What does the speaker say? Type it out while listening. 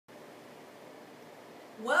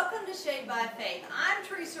Welcome to Shaped by Faith. I'm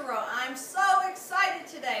Theresa Rowe. I'm so excited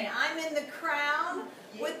today. I'm in the Crown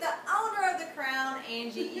with the owner of the Crown,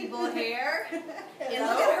 Angie Ebelhar. And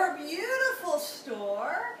look at her beautiful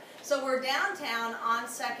store. So we're downtown on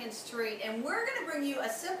 2nd Street, and we're going to bring you a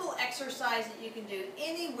simple exercise that you can do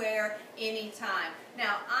anywhere, anytime.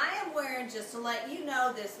 Now, I am wearing, just to let you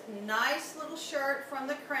know, this nice little shirt from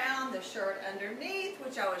the Crown, the shirt underneath,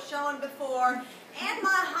 which I was showing before, and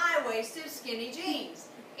my high-waisted skinny jeans.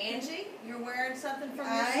 Angie, you're wearing something from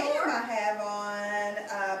your store? I have on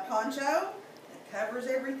a poncho. Covers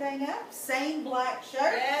everything up. Same black shirt.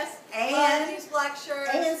 Yes, and these black shirts.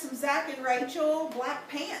 And some Zach and Rachel black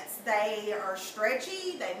pants. They are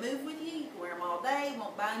stretchy. They move with you. You can wear them all day.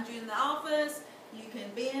 Won't bind you in the office. You can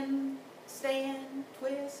bend, stand,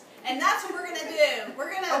 twist. And that's what we're going to do.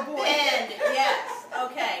 We're going to bend. Yes.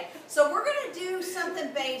 Okay. So we're going to do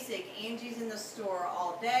something basic. Angie's in the store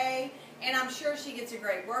all day, and I'm sure she gets a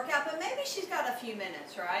great workout, but maybe she's got a few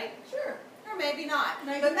minutes, right? Sure. Or maybe not.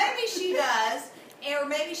 But maybe she does. Or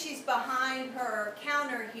maybe she's behind her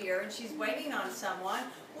counter here and she's waiting on someone.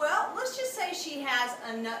 Well, let's just say she has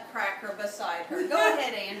a nutcracker beside her. Go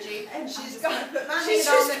ahead, Angie. And she's got going to put my she's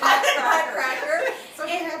hand on the nutcracker. So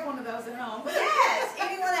you have one of those at home. Yes.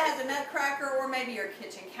 Anyone that has a nutcracker or maybe your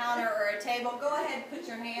kitchen counter or a table, go ahead and put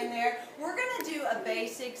your hand there. We're going to do a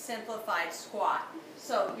basic simplified squat.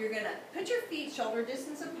 So you're going to put your feet shoulder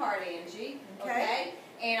distance apart, Angie. Okay?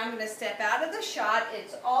 And I'm going to step out of the shot.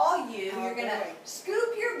 It's all you. You're going to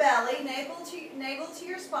scoop your belly, navel to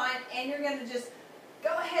your spine, and you're going to just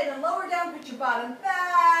go ahead and lower down, put your bottom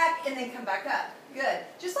back, and then come back up. Good.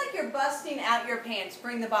 Just like you're busting out your pants.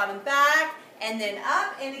 Bring the bottom back, and then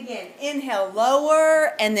up, and again. Inhale,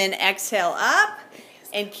 lower, and then exhale up,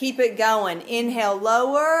 and keep it going. Inhale,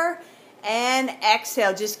 lower, and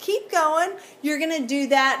exhale. Just keep going. You're going to do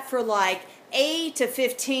that for like 8 to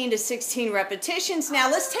 15 to 16 repetitions.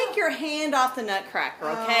 Now let's take your hand off the nutcracker,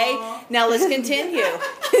 okay? Now let's continue.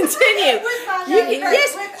 Continue.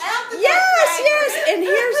 Yes. And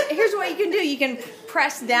here's what you can do. You can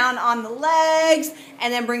press down on the legs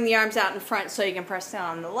and then bring the arms out in front so you can press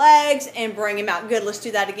down on the legs and bring them out. Good. Let's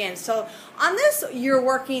do that again. So on this, you're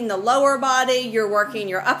working the lower body, you're working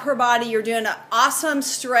your upper body, you're doing an awesome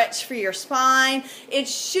stretch for your spine. It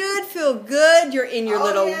should feel good. You're in your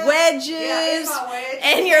little wedges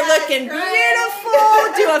and you're looking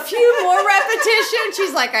beautiful. Do a few more repetitions.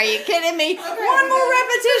 She's like, are you kidding me? One more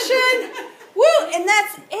repetition. Woo! And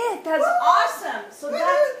that's it. That's awesome. So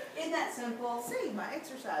isn't that simple? See, my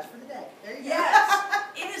exercise for the day. There you go. Yes.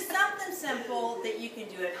 It is something simple that you can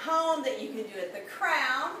do at home, that you can do at the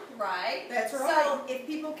Crown, right? That's right. So if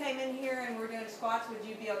people came in here and we're doing squats, would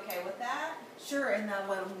you be okay with that? Sure, and I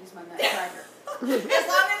won't use my nutcracker. As long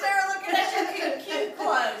as they're looking at your cute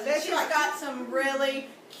clothes. And she's got some really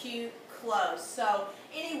cute clothes. So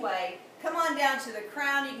anyway, come on down to the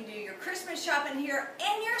Crown. You can do your Christmas shopping here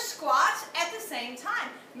and your squats at the same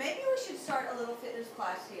time. Maybe we should start a little fitness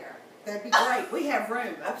class here. That'd be great. We have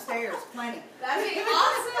room upstairs, plenty. That'd be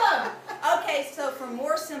awesome. Okay, so for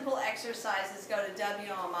more simple exercises, go to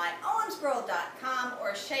WMIOwensGirl.com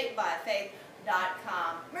or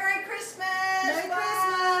ShapedByFaith.com. Merry Christmas! Merry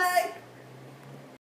Christmas!